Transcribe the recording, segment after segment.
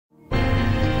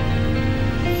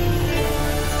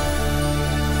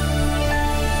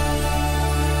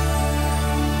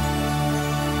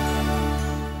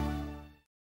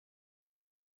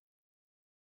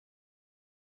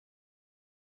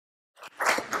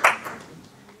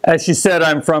As she said,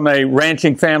 I'm from a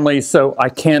ranching family, so I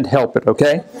can't help it,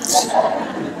 okay?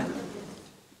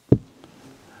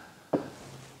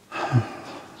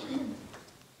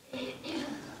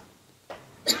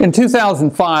 In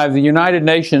 2005, the United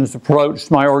Nations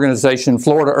approached my organization,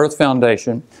 Florida Earth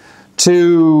Foundation,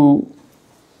 to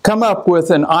come up with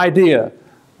an idea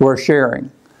worth sharing.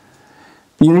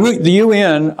 The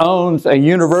UN owns a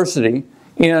university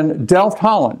in Delft,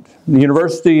 Holland. The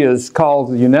university is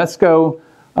called the UNESCO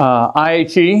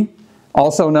IHE,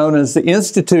 also known as the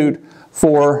Institute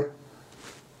for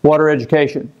Water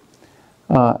Education.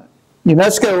 UNESCO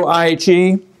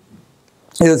IHE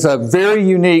is a very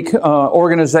unique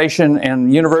organization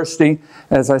and university.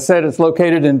 As I said, it's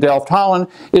located in Delft, Holland.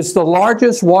 It's the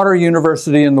largest water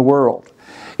university in the world.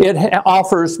 It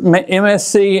offers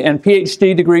MSc and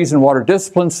PhD degrees in water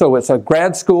disciplines, so it's a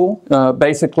grad school,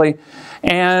 basically.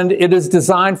 And it is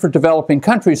designed for developing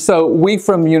countries, so we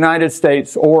from the United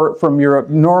States or from Europe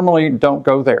normally don't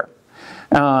go there.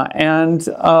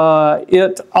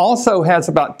 It also has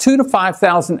about 2,000 to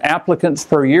 5,000 applicants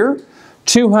per year.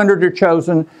 200 are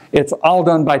chosen. It's all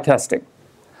done by testing.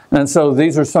 And so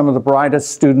these are some of the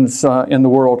brightest students in the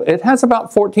world. It has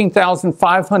about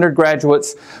 14,500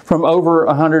 graduates from over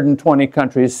 120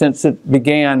 countries since it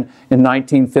began in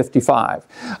 1955.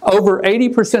 Over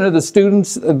 80% of the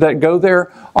students that go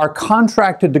there are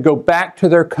contracted to go back to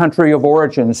their country of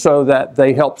origin so that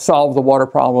they help solve the water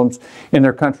problems in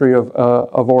their country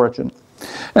of origin.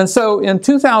 And so in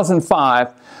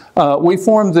 2005, we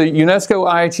formed the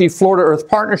UNESCO IHE Florida Earth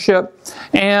Partnership,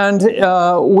 and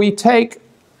we take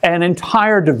an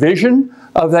entire division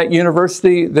of that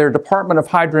university, their Department of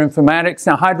Hydro-informatics.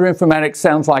 Now, hydro-informatics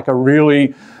sounds like a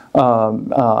really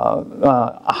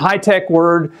high-tech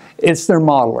word. It's their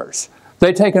modelers.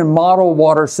 They take and model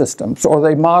water systems, or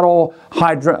they model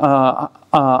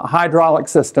hydraulic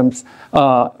systems,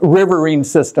 riverine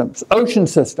systems, ocean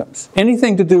systems,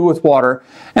 anything to do with water.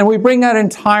 And we bring that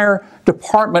entire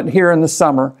department here in the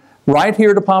summer, right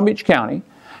here to Palm Beach County,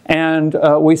 and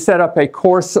we set up a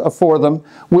course for them.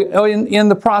 In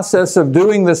the process of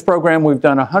doing this program, we've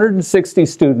done 160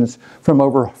 students from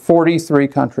over 43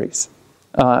 countries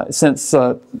since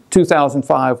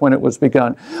 2005 when it was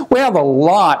begun. We have a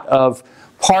lot of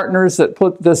partners that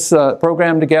put this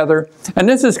program together, and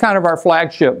this is kind of our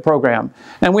flagship program.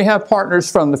 And we have partners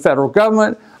from the federal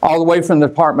government, all the way from the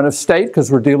Department of State,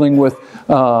 because we're dealing with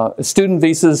student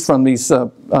visas from these,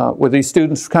 with these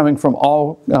students coming from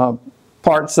all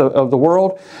parts of the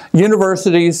world,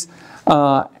 universities,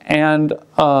 and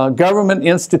government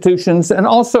institutions, and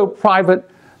also private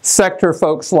sector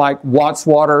folks like Watts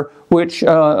Water, which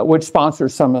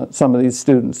sponsors some of these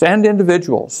students, and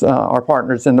individuals are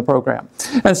partners in the program.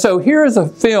 And so here is a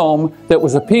film that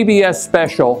was a PBS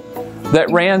special that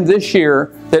ran this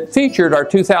year that featured our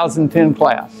 2010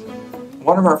 class.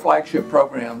 One of our flagship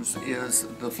programs is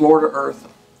the Florida Earth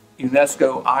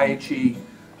UNESCO IHE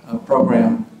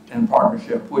program and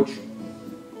partnership, which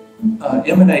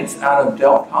emanates out of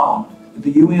Delft, Holland.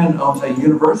 The UN owns a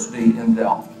university in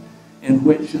Delft in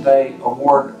which they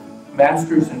award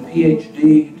master's and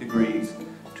PhD degrees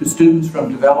to students from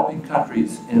developing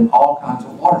countries in all kinds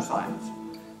of water science.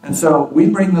 And so we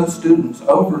bring those students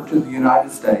over to the United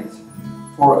States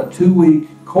for a 2-week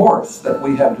course that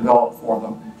we have developed for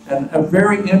them. And a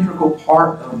very integral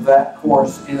part of that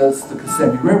course is the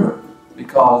Kissimmee River,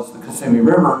 because the Kissimmee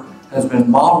River has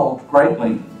been modeled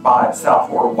greatly by South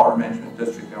Florida Water Management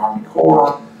District, the Army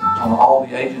Corps, all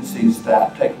the agencies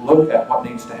that take a look at what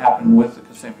needs to happen with the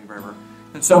Kissimmee River.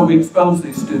 And so we expose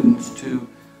these students to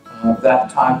that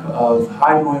type of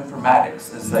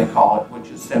hydro-informatics, as they call it, which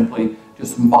is simply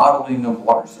just modeling of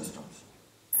water systems.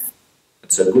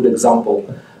 It's a good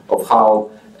example of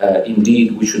how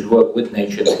indeed we should work with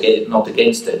nature, not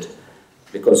against it,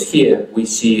 because here we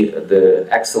see the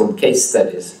excellent case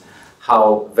studies,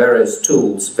 how various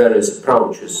tools, various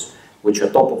approaches, which are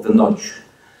top of the notch,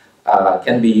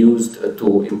 can be used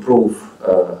to improve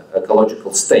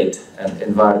ecological state and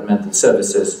environmental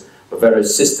services for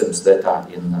various systems that are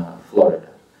in Florida.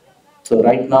 So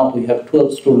right now we have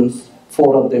 12 students,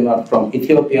 4 of them are from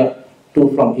Ethiopia,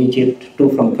 2 from Egypt, 2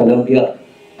 from Colombia,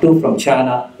 2 from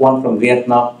China, 1 from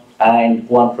Vietnam, and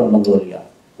 1 from Mongolia.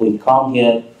 We come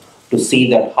here to see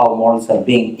that how models are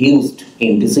being used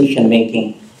in decision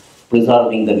making,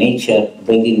 preserving the nature,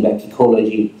 bringing back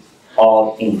ecology,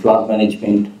 or in flood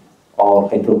management, or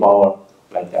hydropower,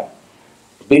 like that.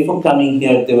 Before coming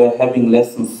here, they were having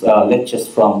lessons, lectures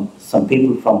from some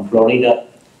people from Florida.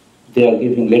 They are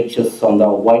giving lectures on the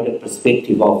wider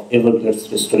perspective of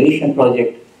Everglades Restoration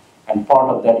Project, and part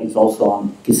of that is also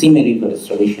on Kissimmee River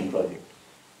Restoration Project.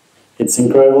 it's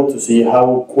incredible to see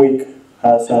how quick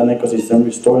has an ecosystem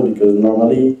restored, because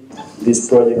normally these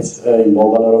projects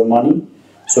involve a lot of money.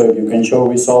 So if you can show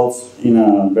results in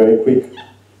a very quick,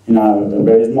 in a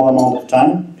very small amount of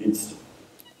time,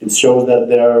 it shows that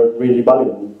they are really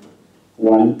valuable.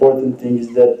 One important thing is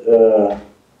that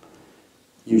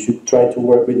you should try to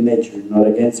work with nature, not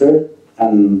against her,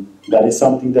 and that is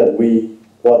something that we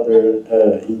water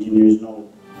engineers know.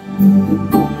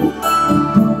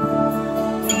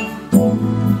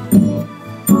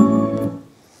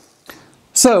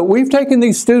 So we've taken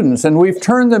these students and we've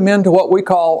turned them into what we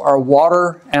call our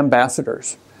water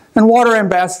ambassadors. And water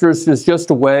ambassadors is just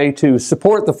a way to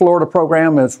support the Florida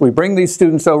program as we bring these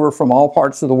students over from all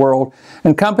parts of the world.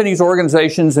 And companies,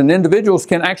 organizations, and individuals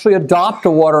can actually adopt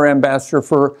a water ambassador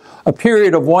for a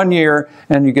period of 1 year,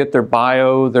 and you get their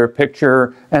bio, their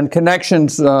picture, and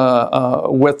connections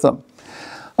with them.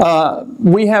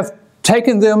 We have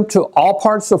taken them to all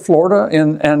parts of Florida,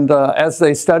 and as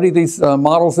they study these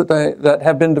models that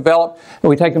have been developed,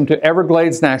 we take them to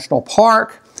Everglades National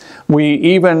Park. We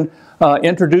even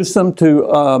introduce them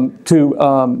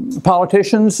to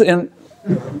politicians in.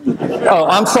 Oh,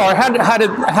 I'm sorry.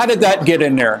 How did that get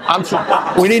in there? I'm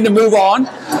sorry. We need to move on,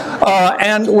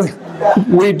 and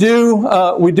we do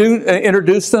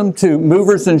introduce them to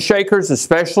movers and shakers,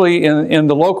 especially in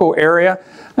the local area,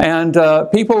 and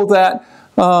people that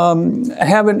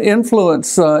have an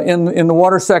influence in the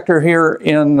water sector here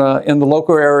in the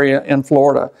local area in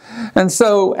Florida. And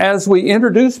so as we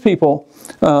introduce people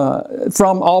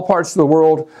from all parts of the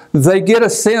world, they get a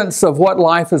sense of what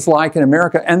life is like in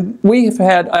America. And we've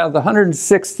had, out of the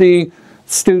 160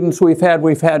 students we've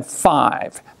had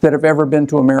 5 that have ever been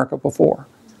to America before.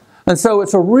 And so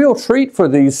it's a real treat for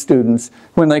these students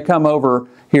when they come over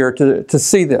here to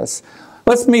see this.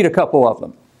 Let's meet a couple of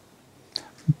them.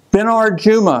 Bernard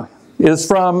Juma is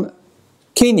from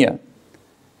Kenya.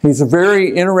 He's a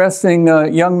very interesting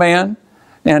young man,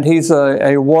 and he's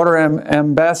a water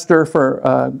ambassador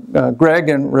for Greg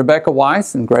and Rebecca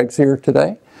Weiss, and Greg's here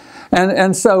today.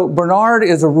 And so Bernard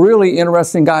is a really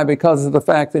interesting guy because of the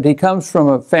fact that he comes from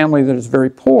a family that is very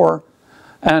poor,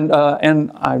 and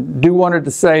I do wanted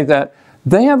to say that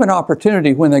they have an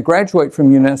opportunity when they graduate from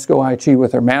UNESCO IHE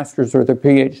with their master's or their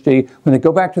PhD. When they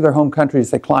go back to their home countries,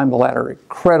 they climb the ladder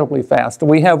incredibly fast.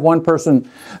 We have one person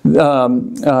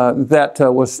that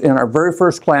was in our very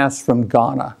first class from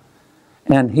Ghana,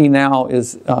 and he now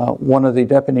is one of the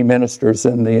deputy ministers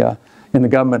in the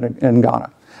government in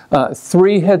Ghana.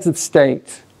 3 heads of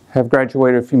state have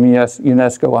graduated from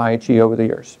UNESCO IHE over the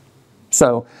years.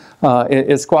 So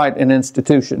it's quite an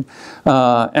institution.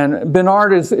 And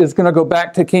Bernard is going to go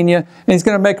back to Kenya, and he's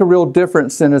going to make a real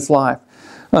difference in his life.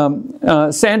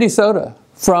 Sandy Soda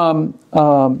from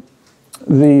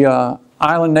the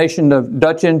island nation of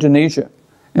Dutch Indonesia.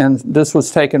 And this was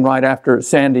taken right after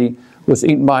Sandy was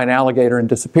eaten by an alligator and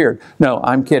disappeared. No,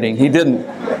 I'm kidding. He didn't.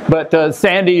 But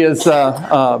Sandy was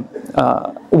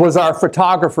our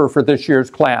photographer for this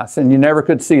year's class, and you never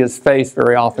could see his face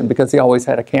very often because he always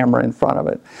had a camera in front of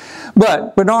it.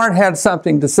 But Bernard had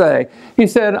something to say. He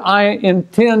said, I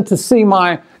intend to see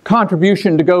my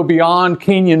contribution to go beyond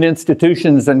Kenyan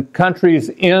institutions and countries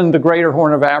in the greater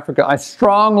Horn of Africa. I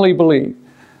strongly believe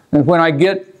that when I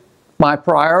get my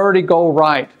priority goal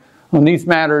right on these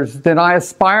matters, then I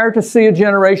aspire to see a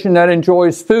generation that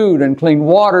enjoys food and clean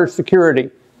water security,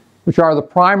 which are the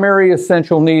primary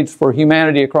essential needs for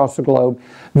humanity across the globe.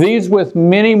 These, with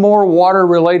many more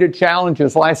water-related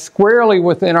challenges, lie squarely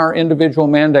within our individual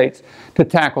mandates to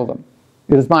tackle them.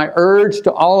 It is my urge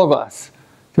to all of us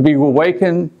to be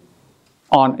awakened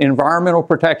on environmental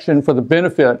protection for the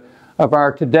benefit of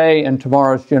our today and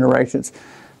tomorrow's generations.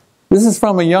 This is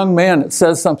from a young man that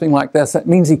says something like this. That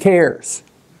means he cares.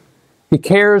 He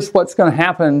cares what's going to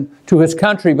happen to his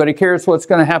country, but he cares what's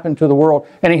going to happen to the world.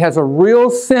 And he has a real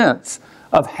sense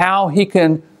of how he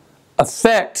can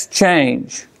affect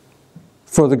change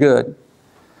for the good.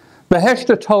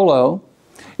 Beheshta Tolo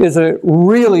is a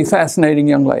really fascinating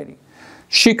young lady.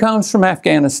 She comes from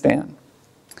Afghanistan.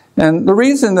 And the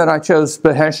reason that I chose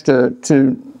Beheshta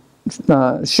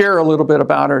to share a little bit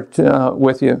about her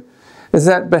with you is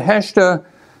that Beheshta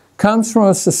comes from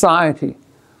a society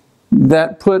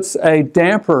that puts a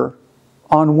damper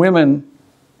on women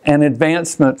and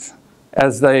advancements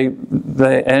as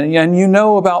and you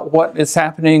know about what is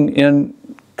happening in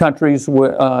countries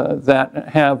that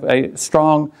have a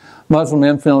strong Muslim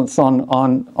influence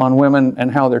on women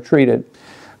and how they're treated.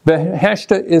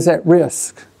 Beheshta is at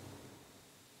risk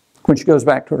when she goes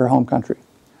back to her home country.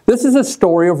 This is a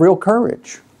story of real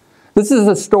courage. This is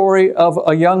a story of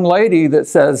a young lady that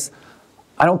says,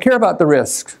 I don't care about the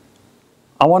risks.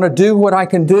 I want to do what I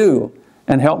can do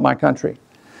and help my country.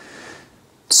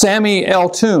 Sami El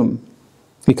Toum,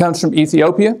 he comes from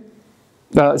Ethiopia,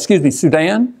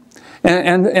 Sudan.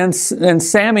 And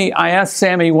Sami, I asked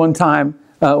Sami one time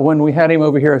when we had him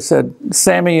over here, I said,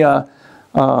 Sami,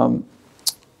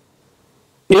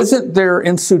 isn't there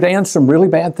in Sudan some really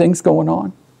bad things going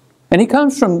on? And he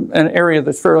comes from an area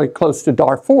that's fairly close to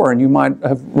Darfur, and you might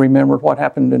have remembered what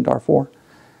happened in Darfur.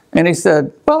 And he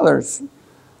said, well, there's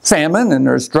famine, and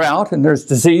there's drought, and there's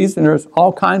disease, and there's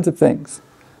all kinds of things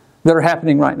that are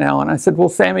happening right now. And I said, well,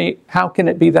 Sami, how can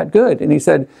it be that good? And he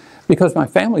said, because my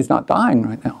family's not dying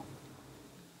right now.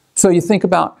 So you think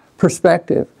about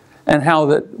perspective and how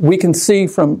that we can see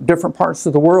from different parts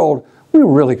of the world, we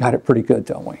really got it pretty good,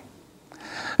 don't we?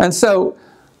 And so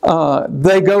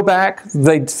they go back,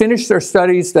 they finish their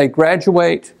studies, they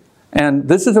graduate, and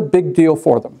this is a big deal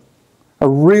for them, a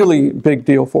really big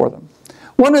deal for them.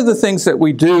 One of the things that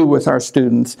we do with our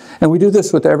students, and we do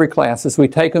this with every class, is we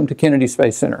take them to Kennedy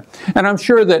Space Center. And I'm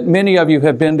sure that many of you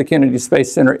have been to Kennedy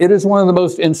Space Center. It is one of the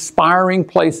most inspiring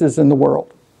places in the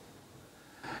world.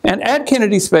 And at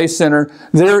Kennedy Space Center,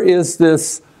 there is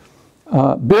this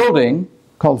building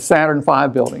called the Saturn V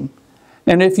building.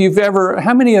 And if you've ever,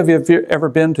 how many of you have ever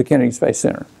been to Kennedy Space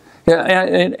Center?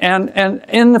 And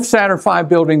in the Saturn V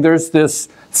building, there's this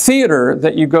theater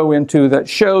that you go into that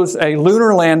shows a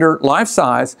lunar lander,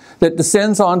 life-size, that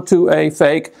descends onto a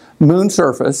fake moon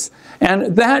surface.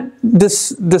 And that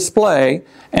display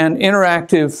and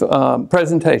interactive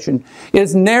presentation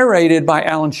is narrated by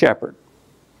Alan Shepard.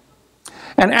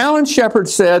 And Alan Shepard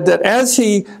said that as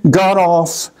he got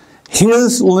off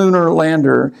his lunar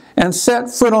lander and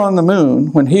set foot on the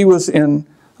moon when he was in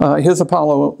his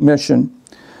Apollo mission,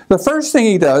 the first thing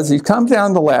he does, he comes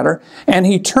down the ladder and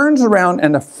he turns around,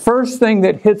 and the first thing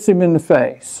that hits him in the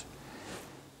face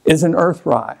is an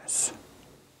Earthrise.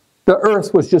 The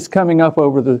Earth was just coming up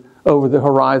over the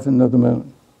horizon of the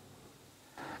moon.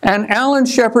 And Alan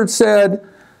Shepard said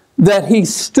that he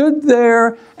stood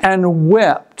there and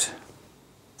wept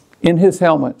in his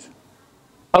helmet,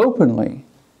 openly.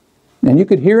 And you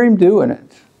could hear him doing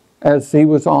it as he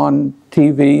was on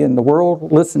TV and the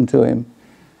world listened to him.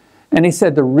 And he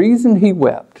said the reason he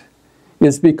wept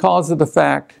is because of the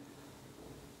fact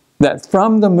that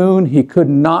from the moon he could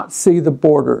not see the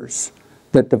borders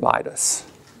that divide us.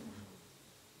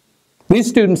 These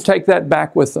students take that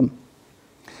back with them.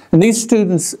 And these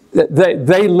students,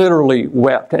 they literally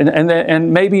wept.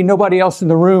 And maybe nobody else in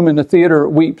the room in the theater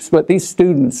weeps, but these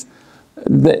students,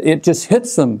 it just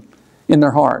hits them in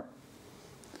their heart.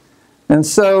 And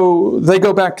so they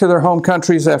go back to their home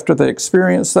countries after they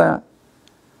experience that.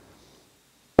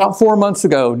 About 4 months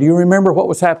ago, do you remember what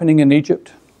was happening in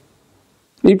Egypt?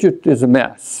 Egypt is a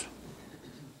mess.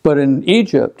 But in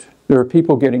Egypt, there are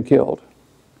people getting killed.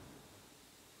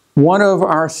 One of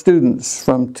our students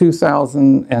from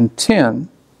 2010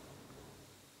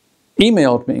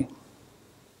 emailed me.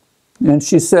 And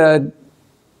she said,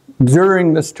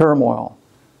 during this turmoil,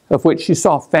 of which she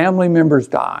saw family members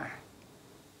die,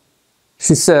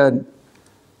 she said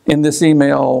in this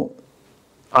email,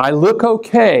 I look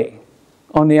okay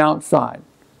on the outside,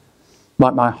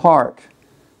 but my heart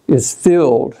is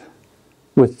filled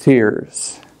with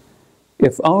tears.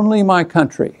 If only my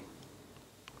country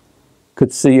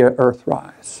could see an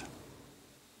Earthrise.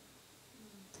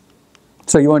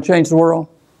 So you want to change the world?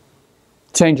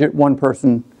 Change it one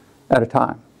person at a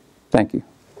time. Thank you.